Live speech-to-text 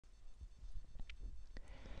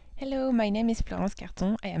Hello, my name is Florence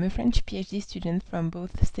Carton. I am a French PhD student from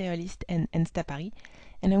both Seolist and ENSTA Paris,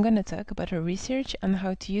 and I'm going to talk about our research on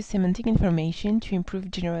how to use semantic information to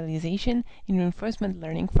improve generalization in reinforcement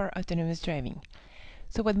learning for autonomous driving.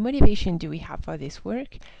 So what motivation do we have for this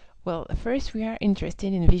work? Well, first we are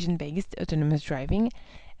interested in vision-based autonomous driving,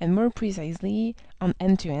 and more precisely on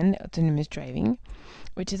end-to-end autonomous driving,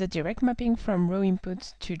 which is a direct mapping from raw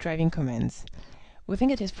inputs to driving commands. We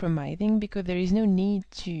think it is promising because there is no need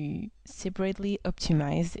to separately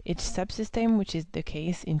optimize each subsystem, which is the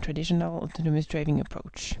case in traditional autonomous driving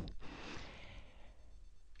approach.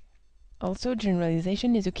 Also,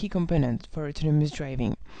 generalization is a key component for autonomous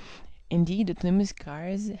driving. Indeed, autonomous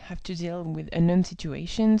cars have to deal with unknown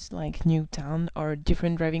situations like new town or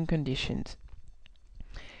different driving conditions.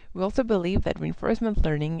 We also believe that reinforcement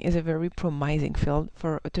learning is a very promising field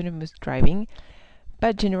for autonomous driving,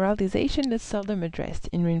 but generalization is seldom addressed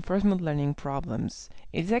in reinforcement learning problems.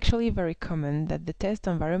 It is actually very common that the test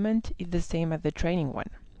environment is the same as the training one.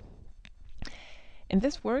 In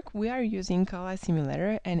this work, we are using Scala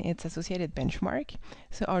Simulator and its associated benchmark,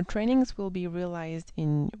 so our trainings will be realized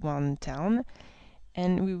in one town,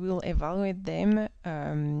 and we will evaluate them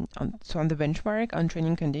on the benchmark, on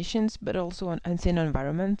training conditions, but also on unsafe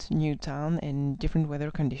environment, new town, and different weather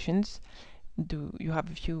conditions. You have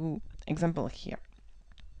a few examples here.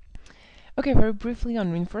 Okay, very briefly on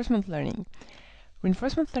reinforcement learning.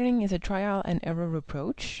 Reinforcement learning is a trial and error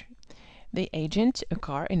approach. The agent, a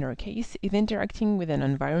car in our case, is interacting with an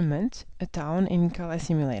environment, a town in Scala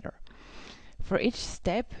Simulator. For each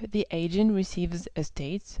step, the agent receives a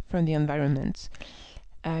state from the environment.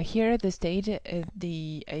 Here, the state is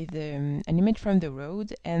an image from the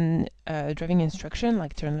road and driving instruction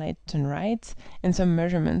like turn left, turn right, and some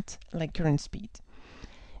measurement like current speed.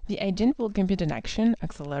 The agent will compute an action,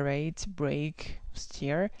 accelerate, brake,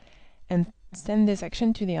 steer, and send this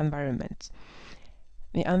action to the environment.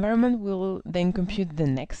 The environment will then compute the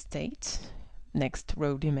next state, next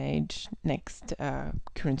road image, next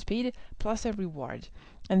current speed, plus a reward.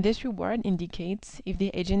 And this reward indicates if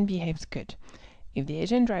the agent behaves good. If the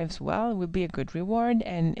agent drives well, it will be a good reward,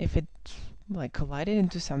 and if it collided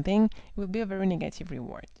into something, it will be a very negative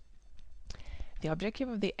reward. The objective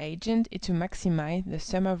of the agent is to maximize the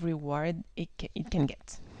sum of reward it can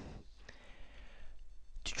get.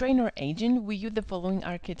 To train our agent, we use the following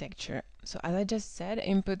architecture. So as I just said,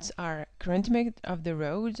 inputs are current image of the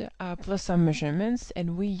road plus some measurements,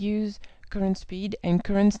 and we use current speed and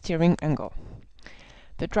current steering angle.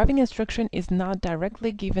 The driving instruction is not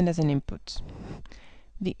directly given as an input.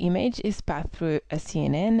 The image is passed through a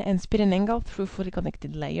CNN and speed and angle through fully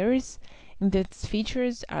connected layers, and its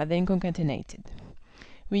features are then concatenated.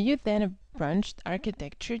 We use then a branched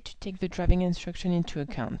architecture to take the driving instruction into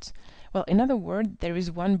account. Well, in other words, there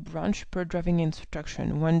is one branch per driving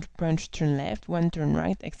instruction, one branch turn left, one turn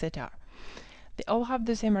right, etc. They all have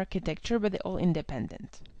the same architecture, but they're all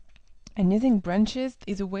independent. And using branches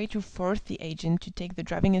is a way to force the agent to take the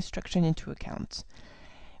driving instruction into account.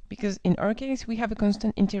 Because in our case, we have a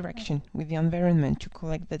constant interaction with the environment to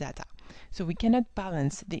collect the data. So we cannot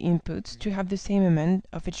balance the inputs to have the same amount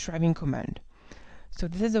of each driving command. So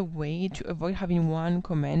this is a way to avoid having one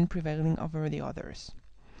command prevailing over the others.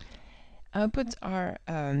 Outputs are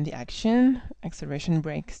the action, acceleration,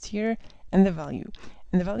 brake, steer, and the value.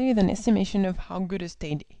 And the value is an estimation of how good a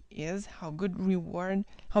state is, how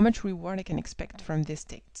much reward I can expect from this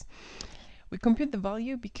state. We compute the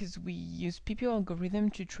value because we use PPO algorithm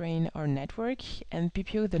to train our network, and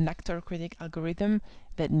PPO is an actor critic algorithm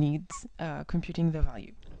that needs computing the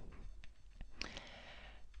value.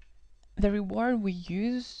 The reward we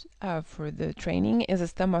use for the training is a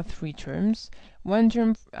sum of three terms. One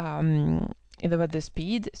term is about the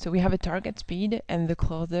speed, so we have a target speed, and the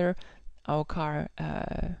closer our car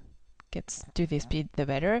gets to the speed, the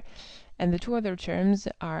better. And the two other terms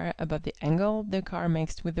are about the angle the car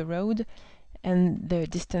makes with the road and the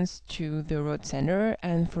distance to the road center,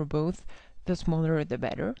 and for both, the smaller the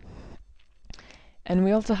better. And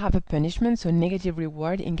we also have a punishment, so negative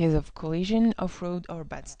reward in case of collision, off-road, or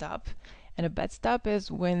bad stop. And a bad stop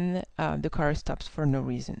is when the car stops for no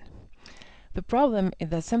reason. The problem is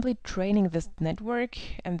that simply training this network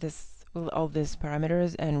and all these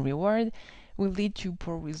parameters and reward will lead to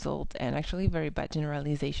poor result and actually very bad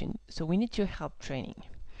generalization. So we need to help training.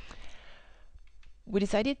 We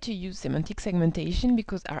decided to use semantic segmentation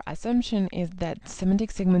because our assumption is that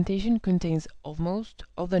semantic segmentation contains almost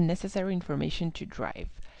all the necessary information to drive.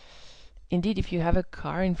 Indeed, if you have a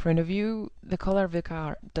car in front of you, the color of the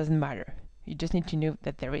car doesn't matter. You just need to know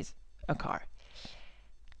that there is a car.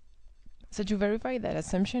 So to verify that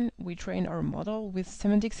assumption, we train our model with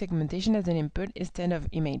semantic segmentation as an input instead of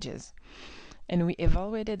images. And we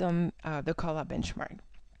evaluated on the color benchmark.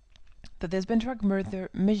 So this benchmark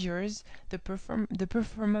measures the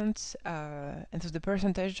performance and so the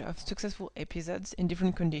percentage of successful episodes in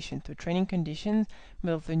different conditions. So training conditions,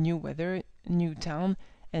 both the new weather, new town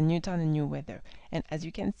and new weather. And as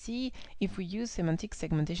you can see, if we use semantic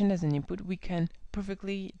segmentation as an input, we can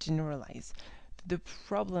perfectly generalize. The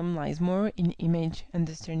problem lies more in image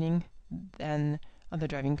understanding than on the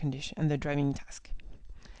driving condition and the driving task.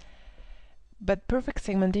 But perfect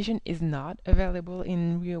segmentation is not available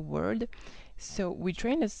in real world, so we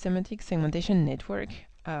train a semantic segmentation network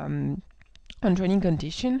on training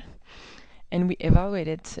condition, and we evaluate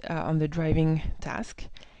it on the driving task,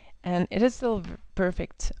 and it is still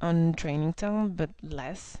perfect on training town, but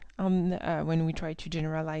less on when we try to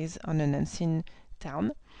generalize on an unseen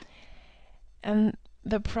town. And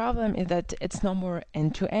the problem is that it's not more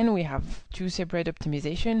end-to-end. We have two separate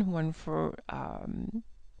optimization, one for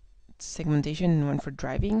segmentation and one for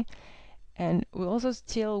driving, and we also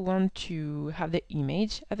still want to have the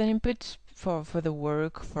image as an input for the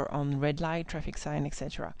work for on red light, traffic sign,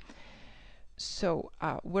 etc. So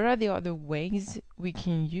what are the other ways we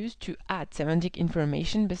can use to add semantic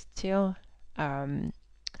information but still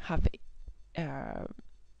have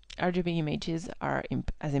RGB images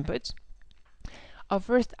as inputs? Our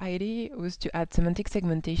first idea was to add semantic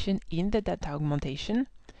segmentation in the data augmentation.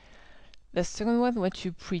 The second one was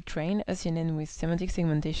to pre-train a CNN with semantic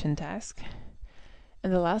segmentation task.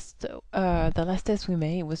 And the last test we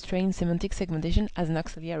made was train semantic segmentation as an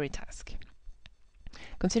auxiliary task.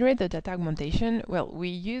 Considering the data augmentation, well, we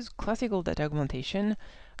use classical data augmentation,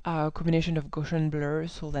 a combination of Gaussian blur,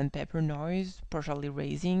 salt and pepper noise, partial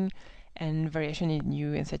erasing, and variation in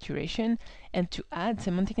hue and saturation. And to add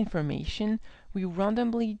semantic information, we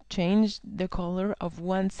randomly changed the color of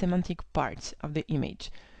one semantic part of the image.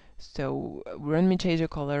 So we randomly change the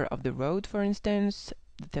color of the road, for instance,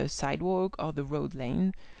 the sidewalk or the road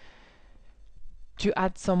lane, to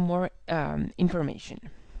add some more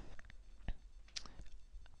information.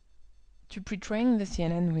 To pre-train the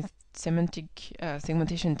CNN with semantic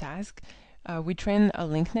segmentation task, we train a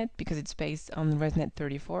linknet because it's based on ResNet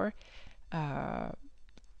 34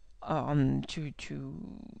 to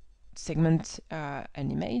segment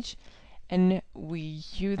an image, and we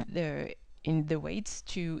use the weights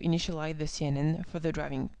to initialize the CNN for the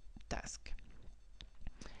driving task.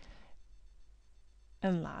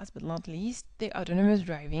 And last but not least, the autonomous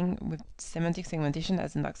driving with semantic segmentation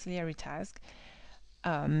as an auxiliary task.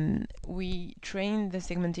 We train the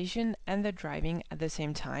segmentation and the driving at the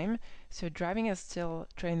same time. So driving is still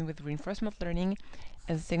trained with reinforcement learning,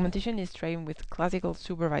 and segmentation is trained with classical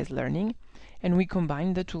supervised learning, and we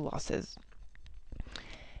combine the two losses.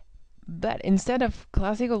 But instead of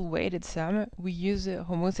classical weighted sum, we use a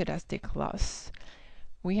homoscedastic loss.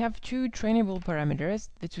 We have two trainable parameters,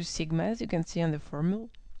 the two sigmas you can see on the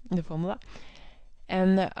formula,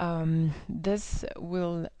 and this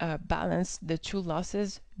will balance the two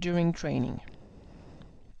losses during training.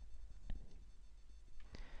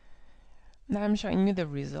 Now I'm showing you the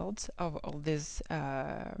results of all these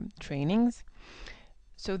trainings.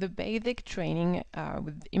 So the basic training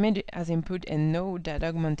with image as input and no data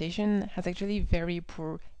augmentation has actually very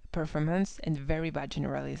poor performance and very bad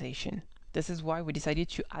generalization. This is why we decided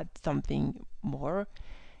to add something more.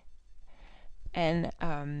 And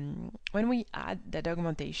when we add data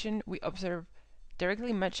augmentation, we observe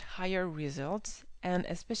directly much higher results, and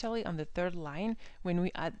especially on the third line when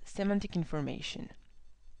we add semantic information.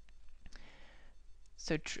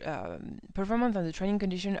 So performance on the training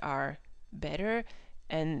condition are better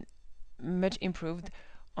and much improved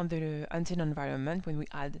on the unseen environment when we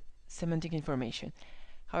add semantic information.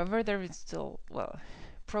 However, there is still, well,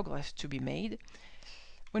 progress to be made.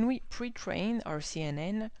 When we pre-train our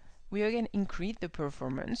CNN, we again increase the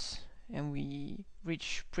performance and we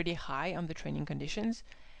reach pretty high on the training conditions.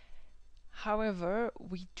 However,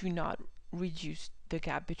 we do not reduce the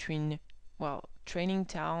gap between, well, training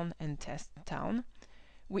town and test town.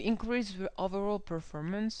 We increase the overall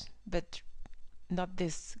performance, but not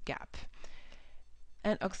this gap.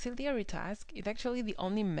 An auxiliary task is actually the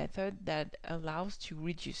only method that allows to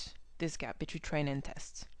reduce this gap between train and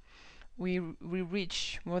test. We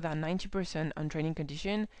reach more than 90% on training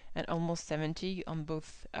condition and almost 70% on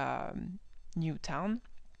both new town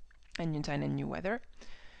and new weather.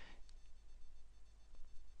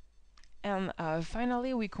 And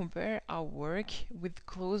finally, we compare our work with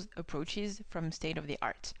closed approaches from state of the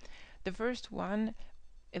art. The first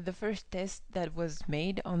test that was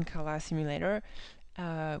made on Kala simulator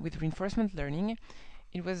with reinforcement learning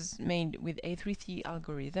It was made with A3C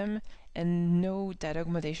algorithm and no data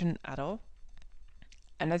augmentation at all.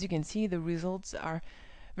 And as you can see, the results are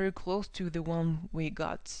very close to the one we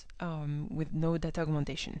got with no data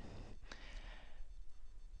augmentation.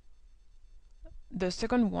 The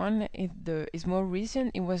second one is more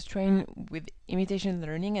recent. It was trained with imitation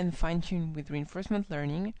learning and fine-tuned with reinforcement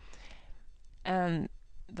learning. And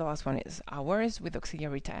the last one is ours with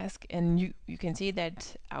auxiliary task. And you can see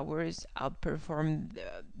that ours outperformed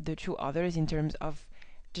the two others in terms of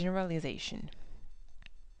generalization.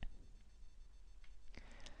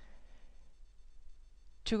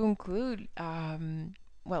 To conclude,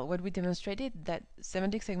 well, what we demonstrated that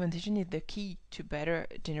semantic segmentation is the key to better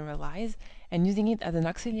generalize, and using it as an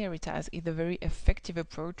auxiliary task is a very effective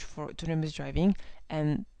approach for autonomous driving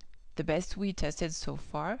and the best we tested so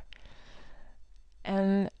far.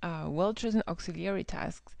 And well-chosen auxiliary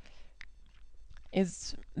tasks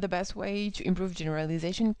is the best way to improve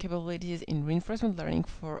generalization capabilities in reinforcement learning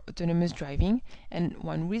for autonomous driving. And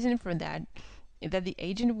one reason for that is that the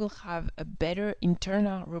agent will have a better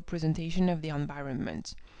internal representation of the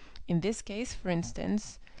environment. In this case, for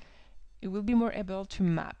instance, it will be more able to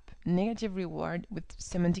map negative reward with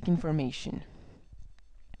semantic information.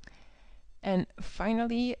 And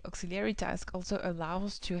finally, auxiliary task also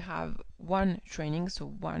allows to have one training, so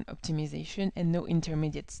one optimization, and no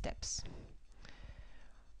intermediate steps.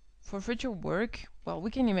 For future work, well, we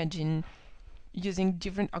can imagine using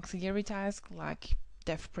different auxiliary tasks like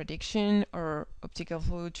depth prediction or optical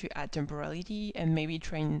flow to add temporality and maybe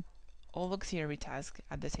train all auxiliary tasks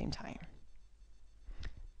at the same time.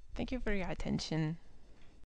 Thank you for your attention.